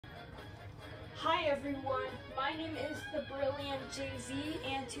Hi everyone, my name is the Brilliant JZ,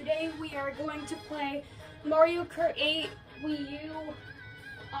 and today we are going to play Mario Kart 8 Wii U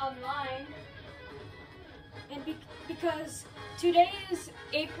Online. And because today is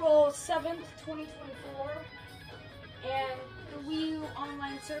April 7th, 2024, and the Wii U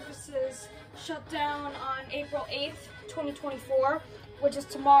Online Services shut down on April 8th, 2024, which is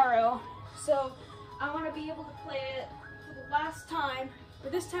tomorrow. So I want to be able to play it for the last time,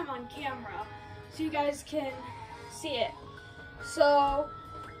 but this time on camera, so you guys can see it. So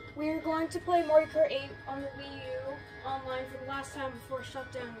we're going to play Mario Kart 8 on the Wii U Online for the last time before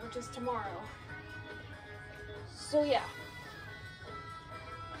shutdown, which is tomorrow. So yeah.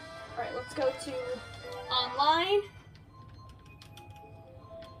 Alright, let's go to online.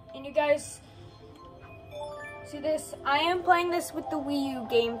 And you guys see this? I am playing this with the Wii U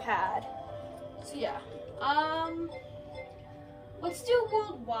gamepad. So yeah. Let's do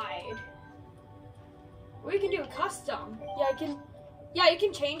worldwide. Or you can do a custom. Yeah, you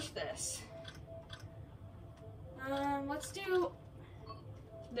can change this. Let's do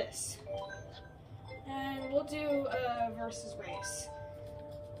this. And we'll do a versus race.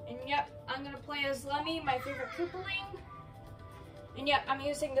 And yep, I'm gonna play as Lemmy, my favorite Koopaling. And yep, I'm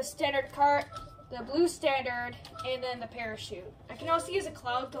using the standard Kart, the blue standard, and then the parachute. I can also use a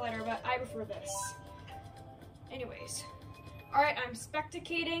cloud glider, but I prefer this. Anyways. Alright, I'm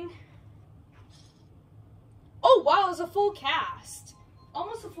spectating. Oh wow, it's a full cast.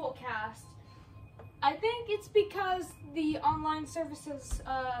 Almost a full cast. I think it's because the online services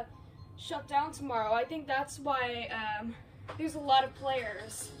shut down tomorrow. I think that's why there's a lot of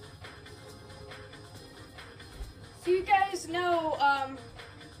players. So you guys know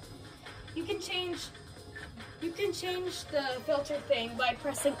you can change the filter thing by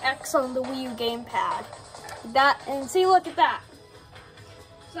pressing X on the Wii U gamepad. That, and see, look at that.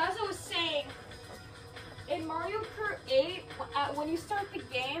 So as I was saying, in Mario Kart 8, when you start the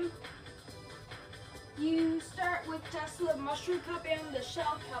game, you start with just the Mushroom Cup and the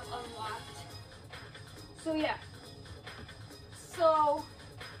Shell Cup unlocked. So yeah. So,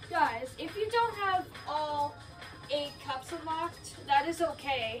 guys, if you don't have all 8 cups unlocked, that is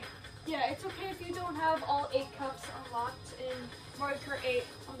okay. Yeah, it's okay if you don't have all 8 cups unlocked in Mario Kart 8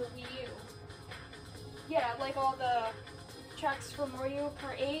 on the Wii U. Yeah, like all the tracks from Mario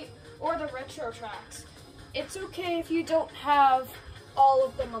Kart 8 or the retro tracks. It's okay if you don't have all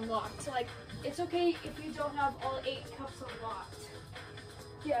of them unlocked. Like, it's okay if you don't have all 8 cups unlocked.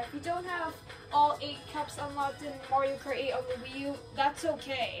 Yeah, if you don't have all 8 cups unlocked in Mario Kart 8 on the Wii U, that's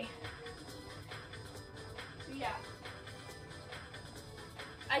okay. So yeah.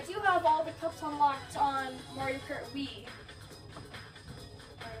 I do have all the cups unlocked on Mario Kart Wii.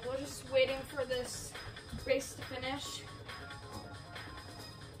 Alright, we're just waiting for this race to finish.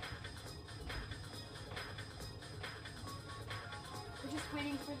 We're just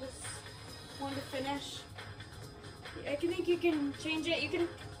waiting for this one to finish. I think you can change it. You can.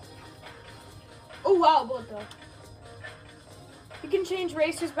 Oh wow, what the? You can change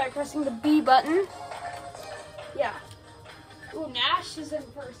racers by pressing the B button. Yeah. Ooh, Nash is in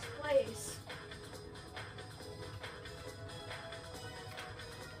first place.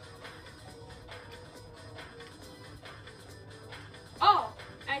 Oh,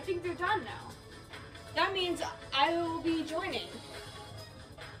 I think they're done now. That means I will be joining.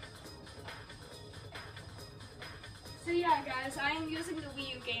 So yeah, guys, I am using the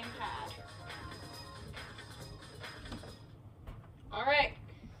Wii U gamepad. Alright.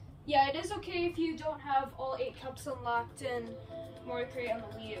 Yeah, it is okay if you don't have all 8 cups unlocked in Mario Kart on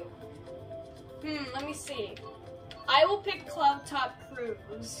the Wii U. Let me see. I will pick Cloud Top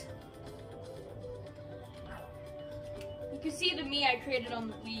Cruise. You can see the me I created on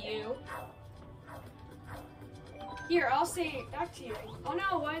the Wii U. Here, I'll say it back to you. Oh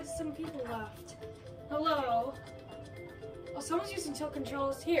no, why is some people left? Hello? Oh, someone's using tilt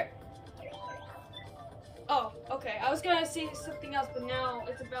controls. Here. Oh, okay. I was gonna say something else, but now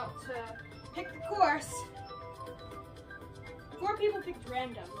it's about to pick the course. 4 people picked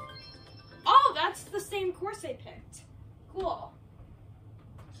random. Oh, that's the same course I picked. Cool.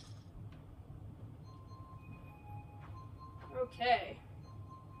 Okay.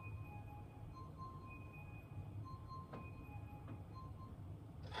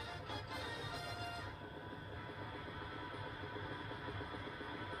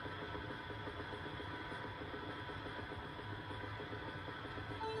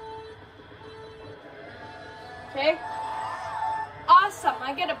 Okay. Awesome,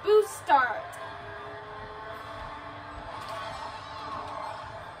 I get a boost start.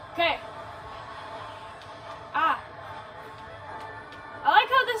 Okay.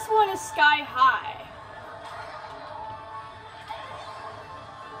 one is sky high.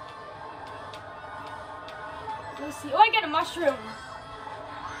 Let's see. Oh, I get a mushroom.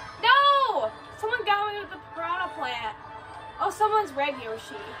 No! Someone got me with the piranha plant. Oh, someone's red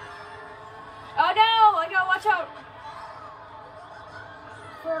Yoshi. Oh no! I gotta watch out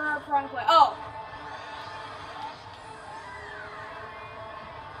for a piranha plant. Oh.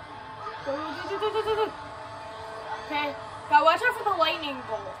 Okay. Gotta watch out for the lightning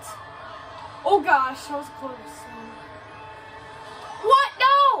bolt. Oh gosh, that was close. What?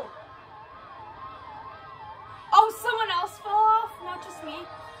 No! Oh, someone else fell off, not just me.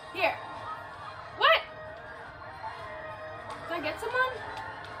 Here. What? Did I get someone?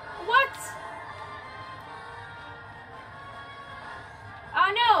 What?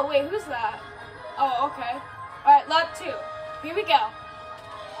 No. Wait, who's that? Oh, okay. Alright, lap 2. Here we go.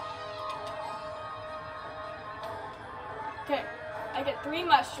 Okay. I get 3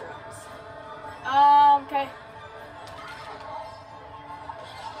 mushrooms. Okay.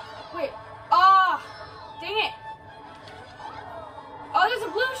 Wait. Ah! Dang it. Oh, there's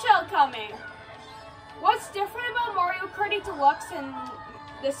a blue shell coming. What's different about Mario Kart 8 Deluxe and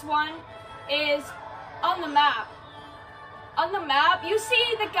this one is on the map. On the map, you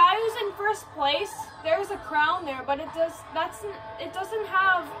see the guy who's in first place, there's a crown there, but it doesn't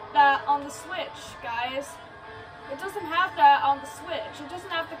have that on the Switch, guys. It doesn't have that on the Switch. It doesn't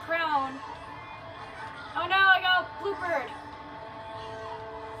have the crown. Oh no, I got a blue bird.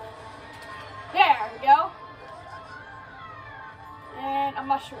 There we go. And a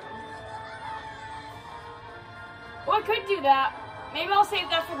mushroom. Oh, I could do that. Maybe I'll save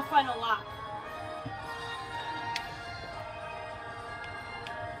that for the final lap.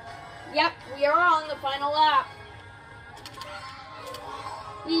 Yep, we are on the final lap.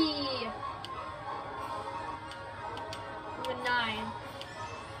 Yee. Number 9.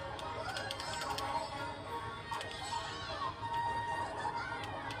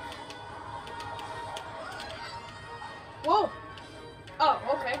 Whoa.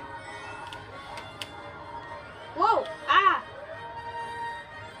 Oh, okay. Whoa. Ah.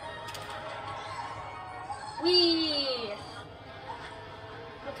 Wee.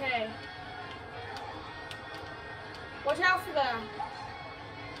 Okay. Watch out for them.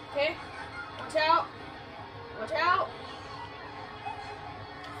 Okay. Watch out. Watch out.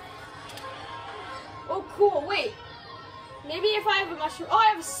 Oh, cool. Wait. Maybe if I have a mushroom. Oh, I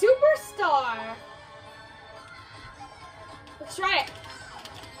have a superstar. Let's try it.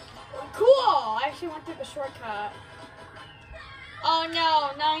 Cool. I actually went through the shortcut. Oh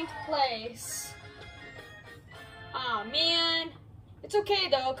no, 9th place. Aw, man. It's okay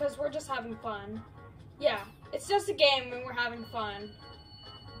though, because we're just having fun. Yeah, it's just a game and we're having fun.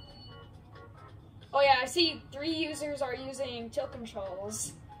 Oh yeah, I see 3 users are using tilt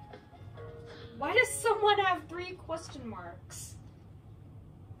controls. Why does someone have 3 question marks?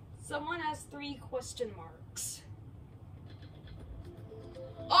 Someone has 3 question marks.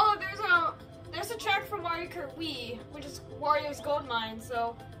 Oh, there's a track from Mario Kart Wii, which is Wario's Gold Mine,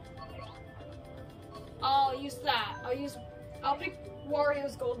 so I'll use that. I'll pick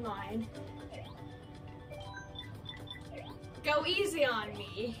Wario's Gold Mine. Go easy on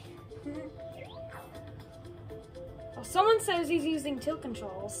me. Oh, someone says he's using tilt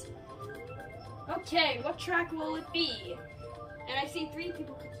controls. Okay, what track will it be? And I see 3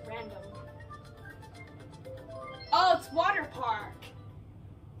 people pick random. Oh, it's Water Park.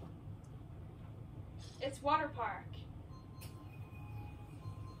 It's Water Park.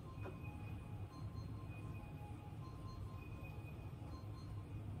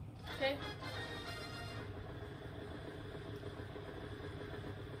 Okay.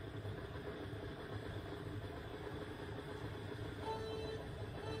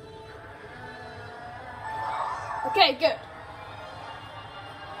 Okay, good.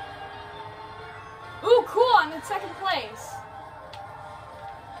 Ooh, cool, I'm in 2nd place.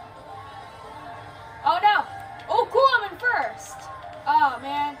 Oh no! Oh cool, I'm in 1st! Oh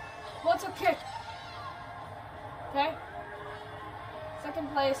man. Well, it's okay. Okay.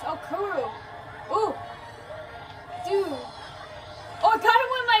 2nd place. Oh, cool. Ooh. Dude. Oh, I got him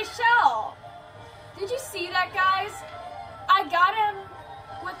with my shell! Did you see that, guys? I got him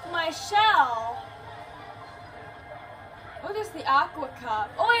with my shell. Oh, there's the Aqua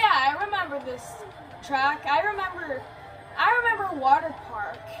Cup. Oh yeah, I remember this track. I remember Water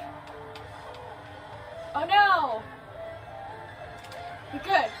Park. Oh no! Be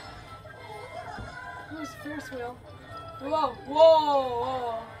good. Who's Ferris wheel? Whoa, whoa,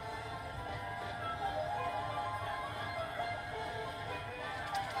 whoa.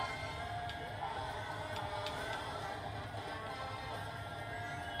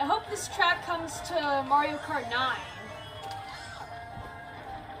 this track comes to Mario Kart 9.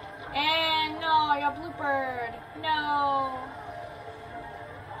 And no, I got bloopered. No.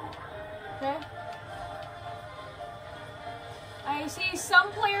 Okay. I see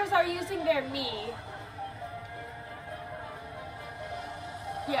some players are using their Mii.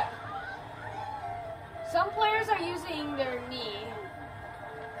 Yeah. Some players are using their Mii.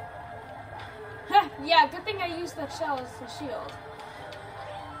 Yeah, good thing I used that shell as the shield.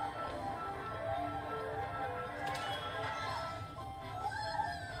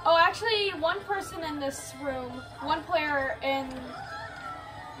 Oh, actually, one person in this room, one player in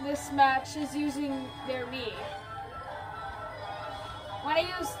this match is using their Mii.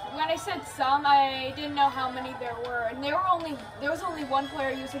 When I said some, I didn't know how many there were, and there was only one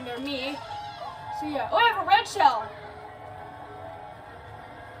player using their Mii. So yeah. Oh, I have a red shell.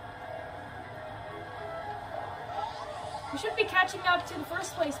 We should be catching up to the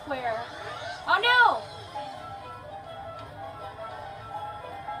first place player. Oh no!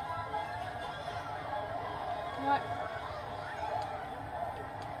 What?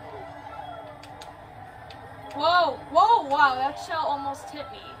 Whoa! Whoa! Wow, that shell almost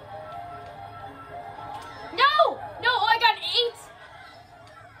hit me. No! No! Oh, I got 8!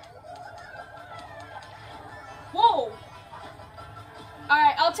 Whoa!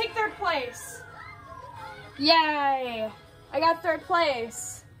 Alright, I'll take 3rd place. Yay! I got 3rd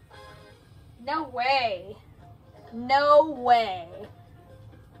place. No way. No way.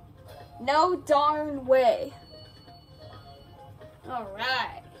 No darn way.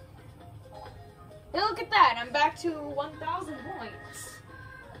 Alright. Hey, look at that. I'm back to 1,000 points.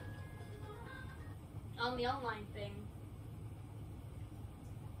 On the online thing.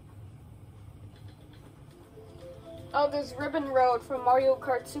 Oh, there's Ribbon Road from Mario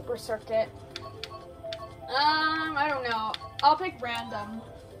Kart Super Circuit. I don't know. I'll pick random.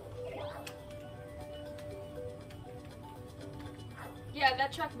 Yeah,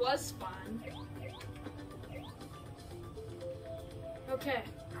 that track was fun. Okay.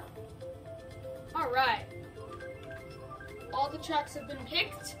 Alright. All the tracks have been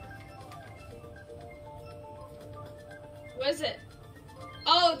picked. What is it?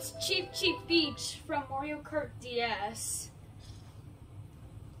 Oh, it's Cheap Cheap Beach from Mario Kart DS.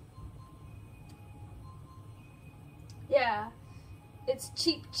 Yeah, it's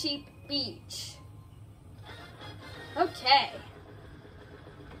Cheap Cheap Beach. Okay.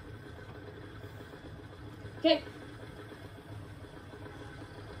 Okay.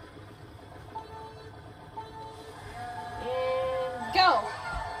 And go.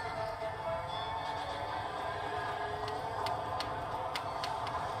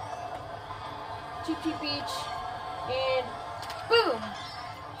 Cheap Cheap Beach. And boom.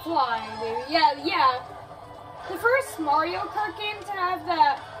 Fly, baby. Yeah. The first Mario Kart game to have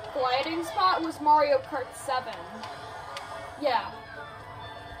that gliding spot was Mario Kart 7. Yeah.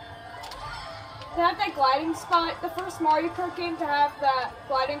 To have that gliding spot, the first Mario Kart game to have that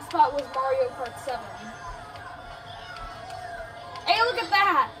gliding spot was Mario Kart 7. Hey, look at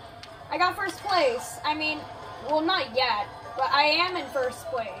that! I got 1st place. I mean, well, not yet, but I am in 1st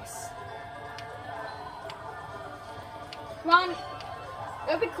place. Come on. It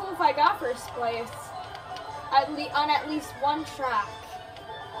would be cool if I got 1st place. On at least one track.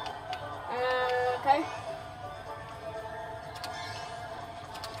 Okay.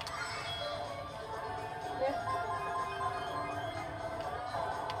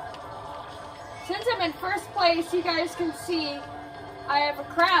 Since I'm in 1st place, you guys can see I have a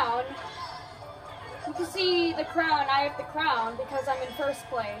crown. You can see the crown, I have the crown because I'm in 1st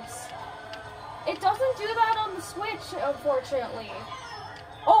place. It doesn't do that on the Switch, unfortunately.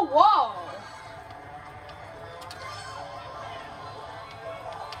 Oh, whoa!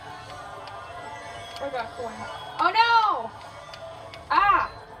 I got coin. Oh no!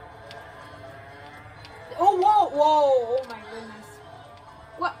 Ah! Oh, whoa, whoa! Oh my goodness.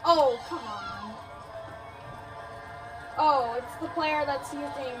 What? Oh, come on. Oh, it's the player that's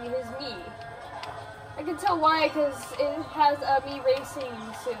using his Mii. I can tell why, because it has a Mii racing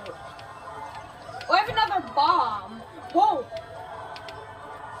suit. Oh, I have another bomb. Whoa!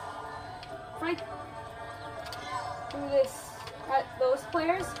 If I do this at those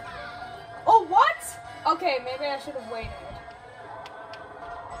players. Oh, what? Okay, maybe I should have waited.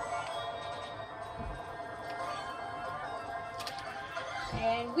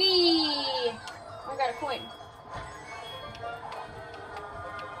 And whee! I got a coin.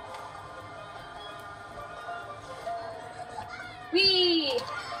 Whee!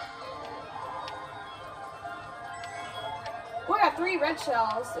 Oh, I got 3 red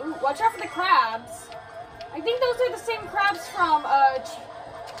shells. Ooh, watch out for the crabs. I think those are the same crabs from,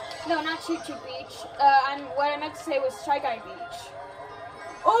 No, not Choo Choo Beach. What I meant to say was Shy Guy Beach.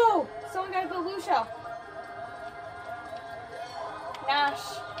 Oh! Someone got a blue shell. Nash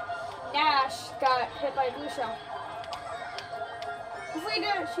got hit by a blue shell.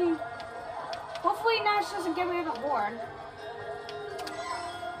 Hopefully Nash doesn't give me the horn.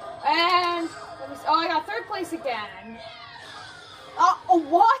 And, I got third place again. Oh,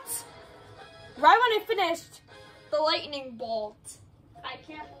 what? Right when I finished, the lightning bolt. I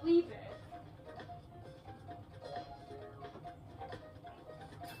can't believe it.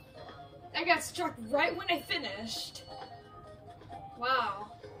 I got struck right when I finished.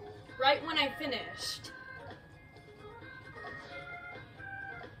 Wow. Right when I finished.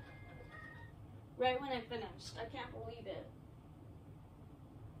 Right when I finished. I can't believe it.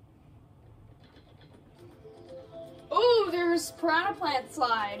 Oh, there's Piranha Plant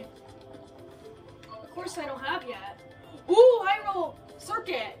Slide. Of course I don't have yet. Ooh, High Roll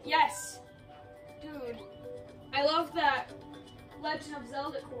Circuit. Yes. Dude, I love that Legend of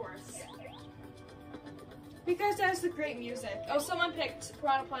Zelda course. Because it has the great music. Oh, someone picked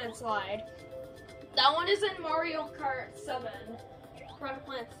Piranha Plant Slide. That one is in Mario Kart 7. Piranha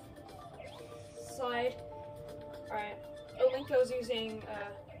Plant Slide. Alright. Oh, Linko's using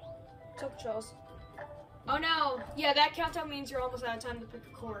Choke Shells. Oh no! Yeah, that countdown means you're almost out of time to pick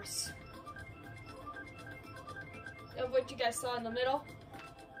a course. Of what you guys saw in the middle.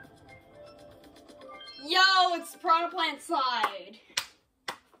 Yo, it's Piranha Plant Slide!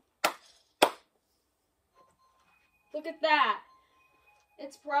 Look at that!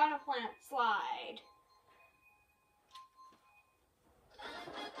 It's Piranha Plant Slide.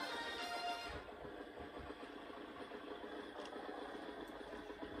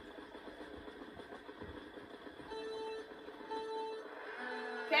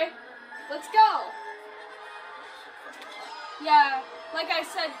 Okay, let's go. Yeah, like I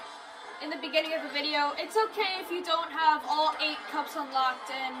said in the beginning of the video, it's okay if you don't have all 8 cups unlocked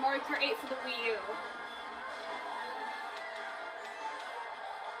in Mario Kart 8 for the Wii U.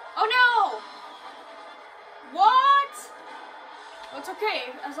 Oh no! What? Well, it's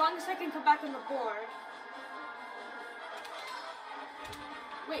okay, as long as I can come back on the board.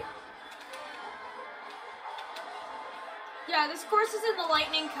 Wait. Yeah, this course is in the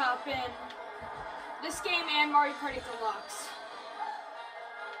Lightning Cup in this game and Mario Kart 8 Deluxe.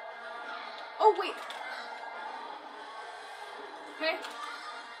 Oh, wait. Okay.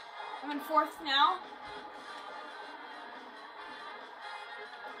 I'm in 4th now.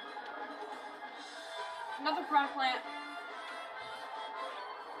 Another Piranha Plant.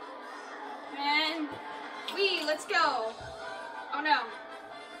 And let's go. Oh no.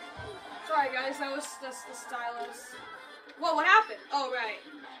 Sorry guys, that was just the stylus. Whoa, what happened? Oh, right.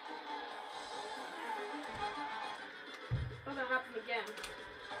 Oh, that happened again.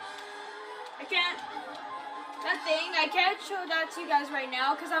 I can't show that to you guys right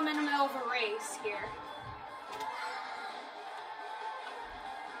now because I'm in the middle of a race here.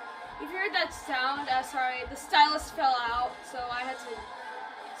 If you heard that sound, sorry, the stylus fell out, so I had to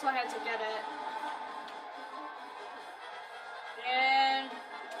get it. And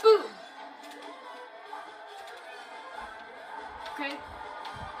boom. Okay.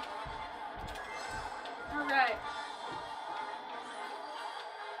 Alright.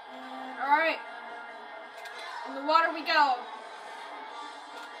 Alright. In the water we go.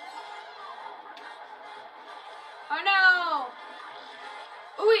 Oh no!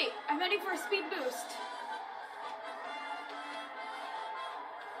 Oh wait, I'm heading for a speed boost.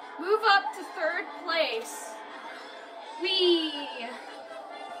 Move up to 3rd place. Wee!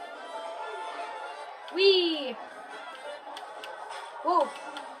 Whoa.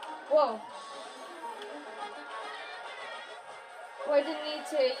 Whoa. Oh, I didn't need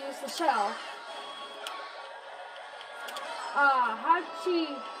to use the shell. How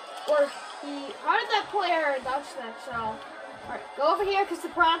did that player dodge that shell? Alright, go over here because the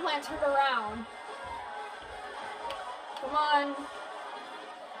Piranha Plant turned around. Come on.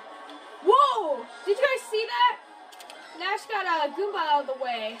 Whoa! Did you guys see that? Nash got a Goomba out of the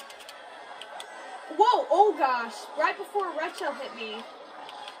way. Whoa! Oh gosh! Right before a red shell hit me.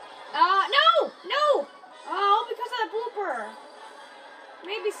 No! Oh, because of that blooper.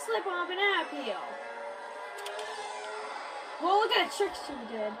 Maybe slip on a banana peel. Well, look at the tricks she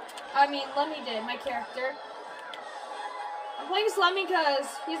did. Lemmy did, my character. I'm playing as Lemmy because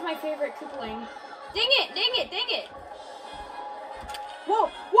he's my favorite Koopaling. Dang it!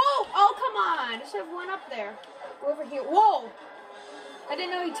 Whoa! Oh, come on! I should have one up there. Go over here. Whoa! I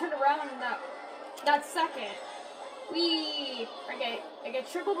didn't know he turned around in that second. Whee! Okay, I get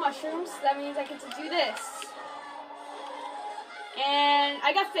triple mushrooms. That means I get to do this. And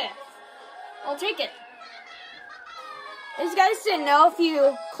I got 5th. I'll take it. As you guys didn't know, if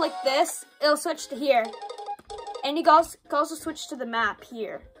you click this, it'll switch to here. And you can also switch to the map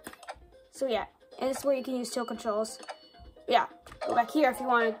here. So yeah, and this is where you can use tilt controls. Yeah, go back here if you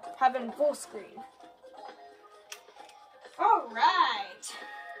want to have it in full screen. All right.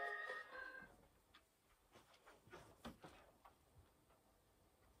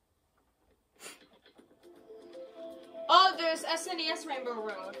 Oh, there's SNES Rainbow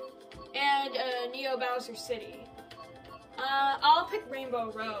Road and Neo Bowser City. I'll pick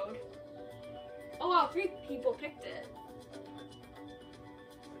Rainbow Road. Oh wow, 3 people picked it.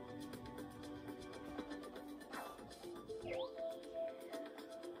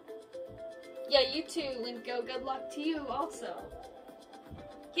 Yeah, you too, Linko. Good luck to you also.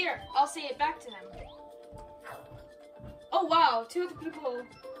 Here, I'll say it back to him. Oh wow, 2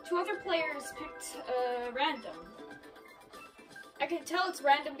 other players picked random. I can tell it's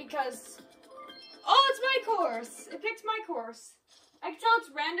random because, oh, it's my course. It picked my course. I can tell it's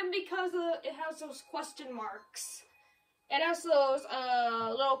random because it has those question marks. It has those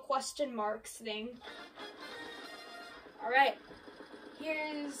little question marks thing. All right.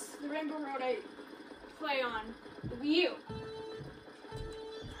 Here's the Rainbow Road I play on the Wii U.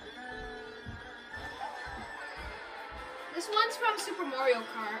 This one's from Super Mario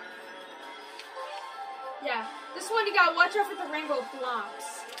Kart. Yeah, this one you gotta watch out for the rainbow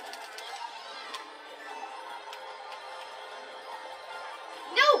blocks.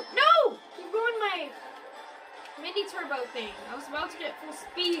 No! You ruined my mini turbo thing. I was about to get full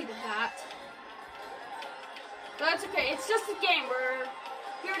speed of that. But that's okay, it's just a game. We're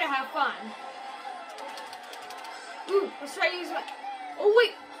here to have fun. Ooh, let's try to use my... Oh,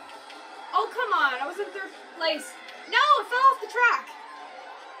 wait. Oh, come on. I was in 3rd place. No, it fell off the track.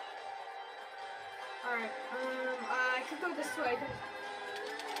 Alright, I could go this way.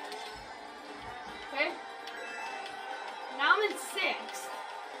 Okay. Now I'm in 6th.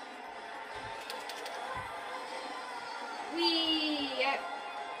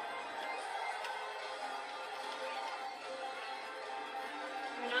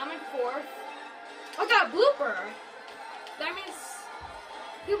 And now I'm in 4th. I got a blooper. That means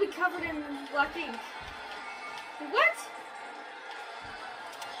he'll be covered in black ink. What?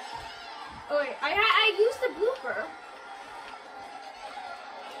 Oh wait, I used the blooper.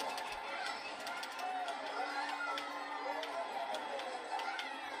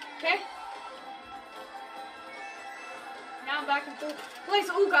 Okay. Now I'm back in 3rd place.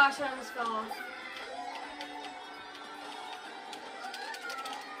 Oh gosh, I almost fell off.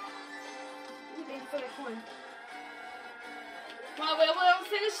 Ooh, thank you for that coin. Come on, we'll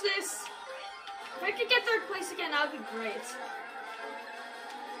finish this. If I could get 3rd place again, that would be great.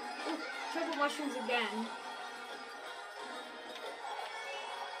 Ooh, triple mushrooms again.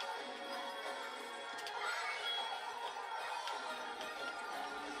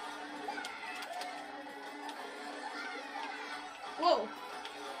 Whoa.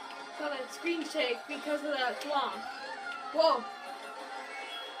 Saw that screen shake because of that clump. Whoa.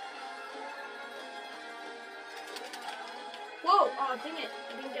 Whoa. Oh, dang it.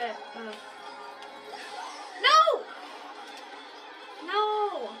 I didn't get No!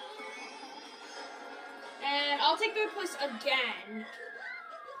 No! And I'll take 3rd place again.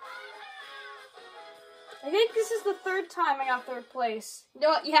 I think this is the 3rd time I got 3rd place. You know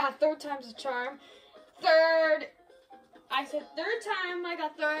what? Yeah, 3rd time's a charm. 3rd. I said 3rd time I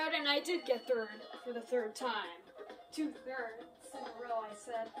got 3rd, and I did get 3rd for the 3rd time. 2 thirds in a row, I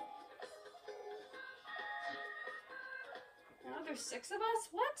said. Now there's 6 of us?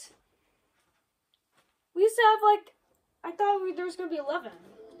 What? We used to have like, I thought there was gonna be 11.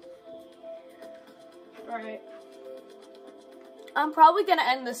 Alright. I'm probably gonna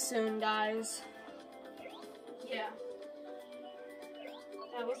end this soon, guys. Yeah.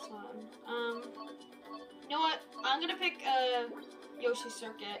 That was fun. You know what? I'm gonna pick Yoshi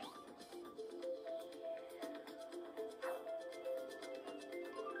Circuit.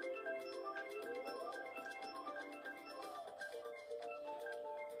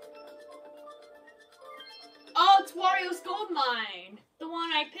 Oh, it's Wario's Gold Mine! The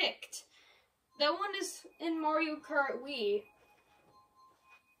one I picked. That one is in Mario Kart Wii.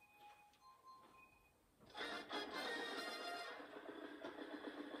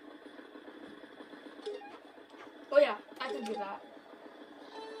 Oh yeah, I can do that.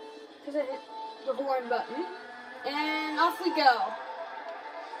 Because I hit the horn button. And off we go.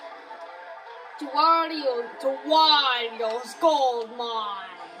 To Wario's Gold Mine.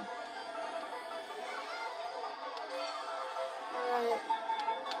 Alright.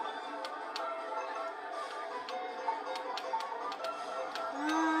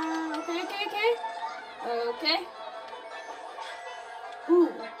 Okay. Ooh.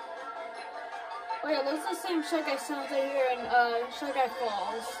 Oh yeah, those are the same Shy Guy sounds I hear in Shy Guy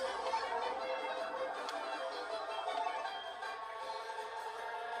Falls.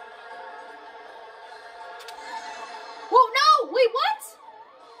 Whoa, no! Wait, what?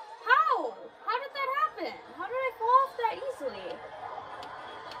 How? How did that happen? How did I fall off that easily?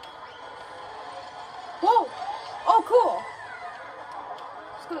 Whoa! Oh, cool.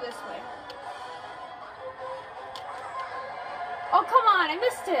 Let's go this way. Oh, come on, I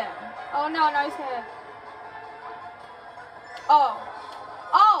missed him. Oh, no, he's gonna... Oh,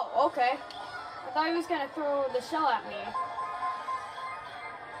 okay. I thought he was gonna throw the shell at me.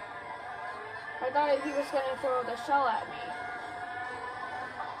 I thought he was gonna throw the shell at me.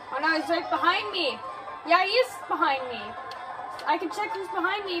 Oh, no, he's right behind me. Yeah, he is behind me. I can check who's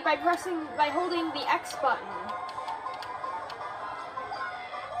behind me by holding the X button.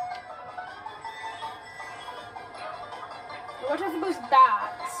 What if it was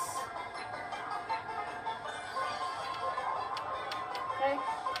bats? Okay.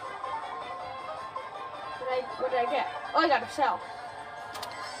 What did I get? Oh, I got a shell.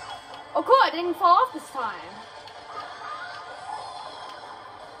 Oh, cool, I didn't fall off this time.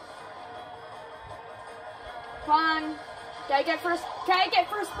 Come on. Can I get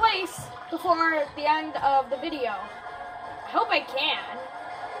first place before the end of the video? I hope I can.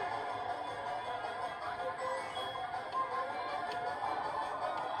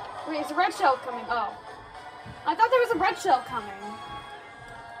 Wait, is a red shell coming? Oh. I thought there was a red shell coming.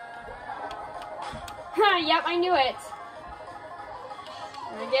 Yep, I knew it.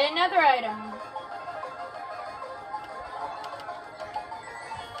 I'm gonna get another item.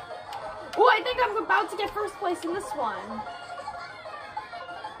 Oh, I think I'm about to get first place in this one.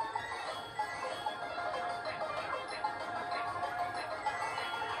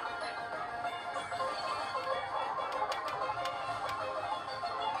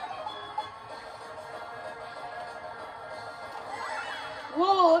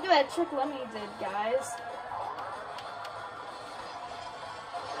 Whoa, look at that trick Lemmy did, guys.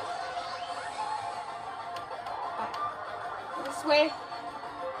 This way.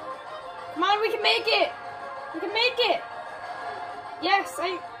 Come on, we can make it! We can make it! Yes,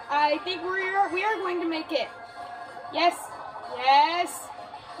 I think we are going to make it. Yes! Yes!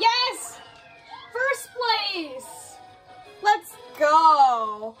 Yes! First place! Let's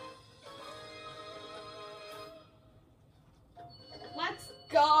go! Let's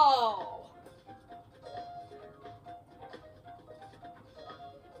go!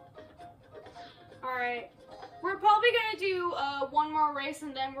 Alright. We're probably gonna do one more race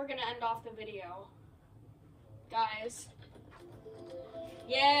and then we're gonna end off the video. Guys.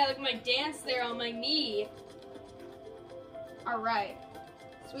 Yeah, look at my dance there on my knee. Alright.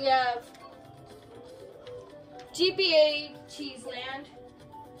 So we have GPA Cheeseland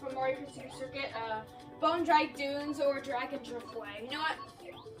from Mario Kart Super Circuit, Bone Dry Dunes or Dragon Driftway. You know what?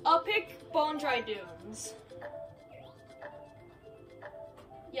 I'll pick Bone Dry Dunes.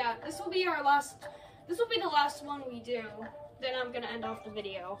 Yeah, this will be the last one we do. Then I'm gonna end off the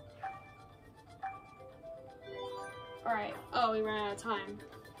video. Alright. Oh, we ran out of time.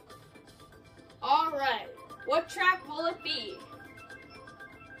 Alright. What track will it be?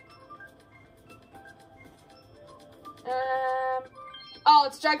 Oh,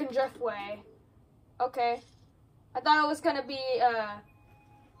 it's Dragon Driftway. Okay. I thought it was gonna be,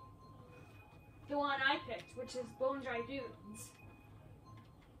 the one I picked, which is Bone Dry Dunes.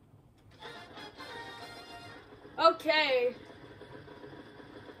 Okay.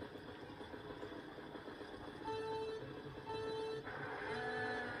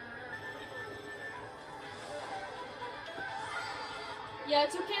 Yeah,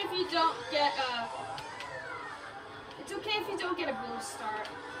 it's okay if you don't get it's okay if you don't get a boost start.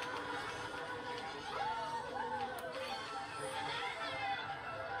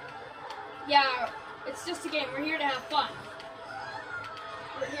 Yeah, it's just a game. We're here to have fun.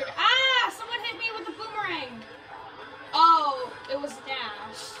 We're here to someone hit me with a boomerang. Oh, it was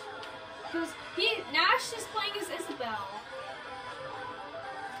Nash. Because Nash is playing as Isabelle.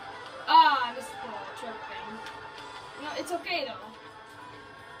 I missed the truck thing. No, it's okay though.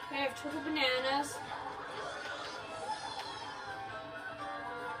 Okay, I have triple bananas.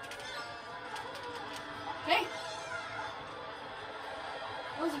 Okay.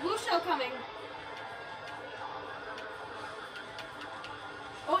 There's a blue shell coming.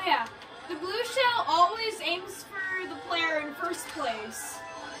 Oh yeah. The blue shell always aims for the player in first place.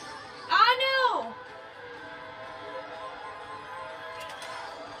 No!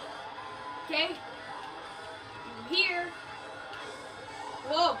 Okay. Here.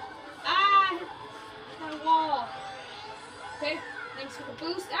 Whoa. my wall. Okay, thanks for the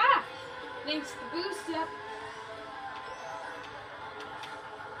boost. Ah! Thanks for the boost, yep.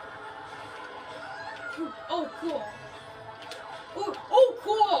 Oh, cool. Oh,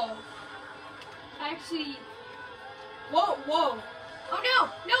 cool. Actually, whoa. Oh,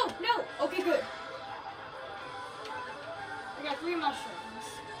 no. Okay, good. I got 3 mushrooms.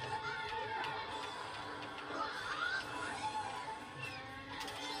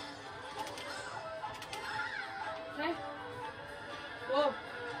 Okay. Whoa.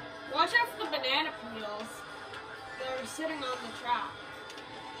 Watch out for the banana peels that are sitting on the track.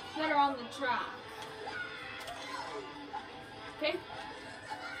 That are on the track. Okay?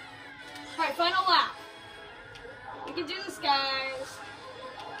 Alright, final lap. We can do this, guys.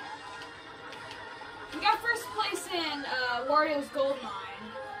 We got first place in Wario's Gold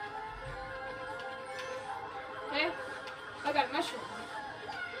Mine. Okay? I got a mushroom.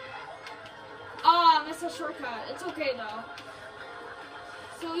 Ah, I missed a shortcut. It's okay, though.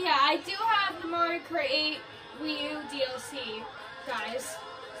 So, yeah, I do have the Mario Kart 8 Wii U DLC, guys.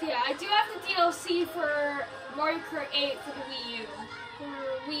 So, yeah, I do have the DLC for Mario Kart 8 for the Wii U.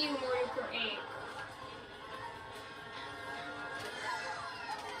 For Wii U Mario Kart 8.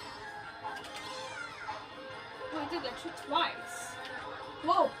 Oh, I did that trick twice.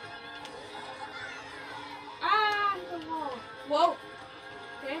 Whoa. Ah, the wall. Whoa.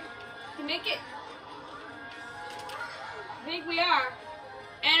 Okay, can make it. I think we are.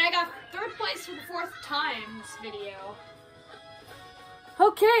 And I got 3rd place for the 4th time this video.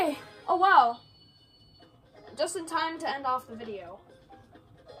 Okay. Oh, wow. Just in time to end off the video.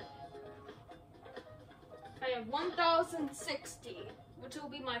 I have 1,060, which will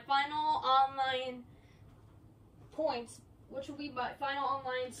be my final online points, which will be my final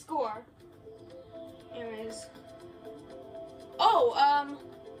online score. Anyways. Oh,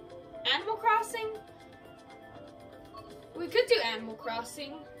 Animal Crossing? We could do Animal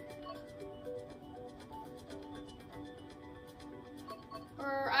Crossing.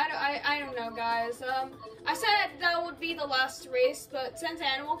 Or, I don't know, guys. I said that would be the last race, but since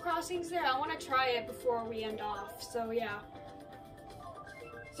Animal Crossing's there, I want to try it before we end off. So, yeah.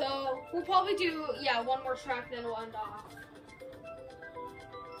 So, we'll probably do, yeah, 1 more track, then we'll end off.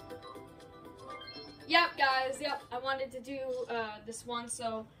 Yep, guys, yep. I wanted to do this one,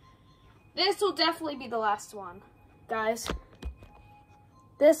 so this will definitely be the last one, guys.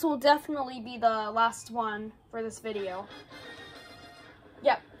 This will definitely be the last one for this video.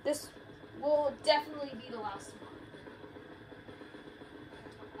 Yep, this will definitely be the last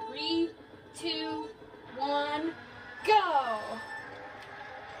one. 3, 2, 1, go!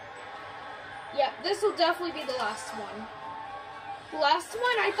 Yep, this will definitely be the last one. The last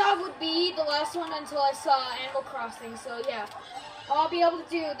one I thought would be the last one until I saw Animal Crossing, so yeah. I'll be able to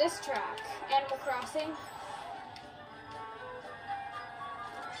do this track, Animal Crossing.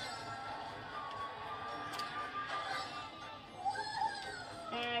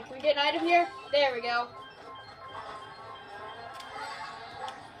 Can we get an item here? There we go.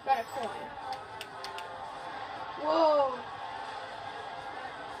 Got a coin. Whoa.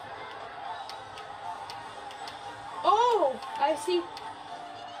 Oh, I see.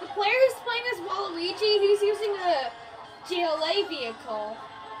 The player who's playing as Waluigi, he's using a GLA vehicle.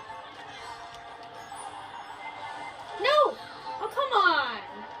 No! Oh, come on!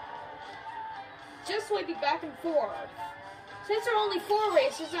 Just swiping back and forth. Since there are only 4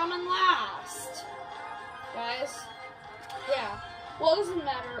 races, I'm in last. Guys. Yeah. Well, it doesn't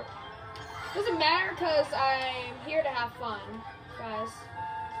matter. It doesn't matter because I'm here to have fun. Guys.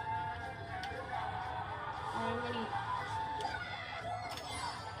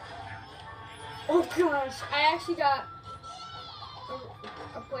 Oh gosh, I actually got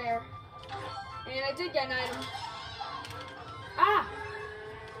a player. And I did get an item. Ah!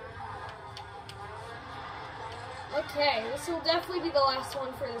 Okay, this will definitely be the last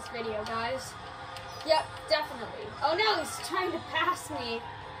one for this video, guys. Yep, definitely. Oh no, he's trying to pass me.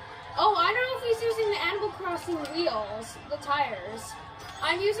 Oh, I don't know if he's using the Animal Crossing wheels, the tires.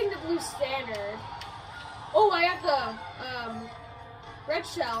 I'm using the blue standard. Oh, I have the red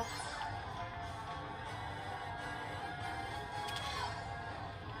shell.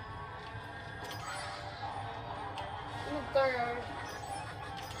 I'm the 3rd.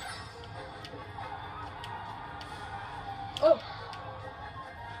 Oh.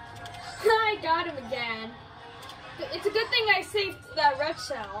 I got him again. It's a good thing I saved that red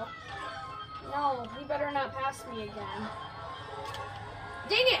shell. No, he better not pass me again.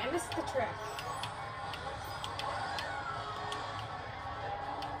 Dang it, I missed the trick.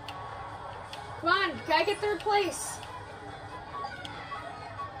 Come on, can I get 3rd place?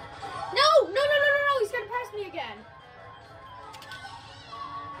 No, he's gonna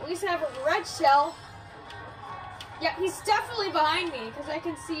least I have a red shell. Yeah, he's definitely behind me because I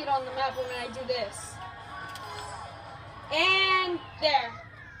can see it on the map when I do this. And there.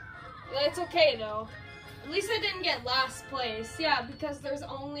 It's okay though. At least I didn't get last place. Yeah, because there's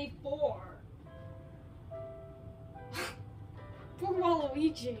only 4. Poor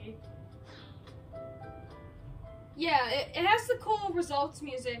Waluigi. Yeah, it has the cool results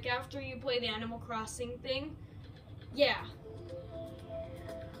music after you play the Animal Crossing thing. Yeah.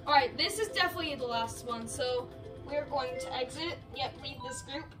 Alright, this is definitely the last one, so we're going to exit. Yep, leave this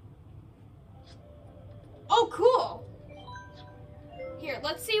group. Oh, cool! Here,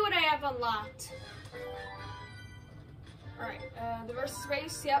 let's see what I have unlocked. Alright, the versus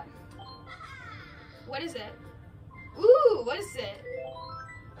race, yep. What is it? Ooh, what is it?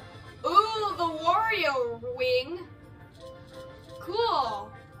 Ooh, the Wario wing.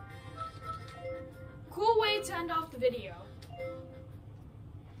 Cool. Cool way to end off the video.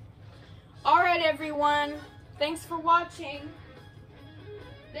 Alright everyone, thanks for watching.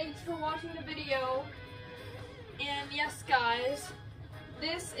 Thanks for watching the video. And yes guys,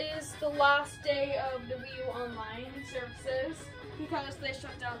 this is the last day of the Wii U Online Services because they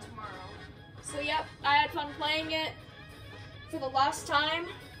shut down tomorrow. So yep, I had fun playing it for the last time,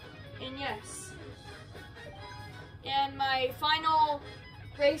 and yes. And my final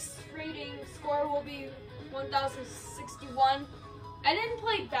race rating score will be 1061. I didn't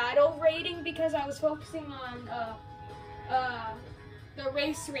play battle rating because I was focusing on the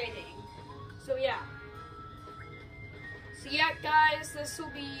race rating. So yeah. So yeah, guys, this will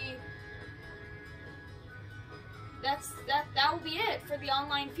be that will be it for the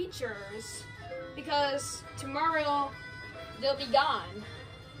online features because tomorrow they'll be gone.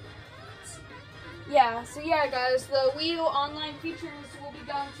 Yeah, so yeah, guys, the Wii U Online features will be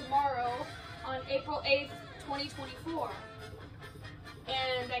gone tomorrow on April 8th, 2024.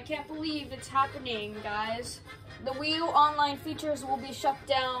 And I can't believe it's happening, guys. The Wii U Online features will be shut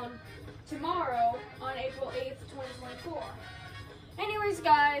down tomorrow on April 8th, 2024. Anyways,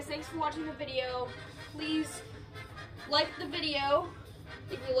 guys, thanks for watching the video. Please like the video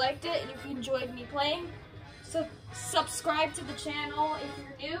if you liked it and if you enjoyed me playing. So subscribe to the channel if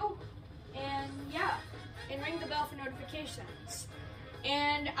you're new. And yeah, and ring the bell for notifications.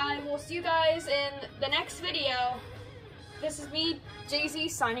 And I will see you guys in the next video. This is me, Jay-Z,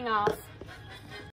 signing off.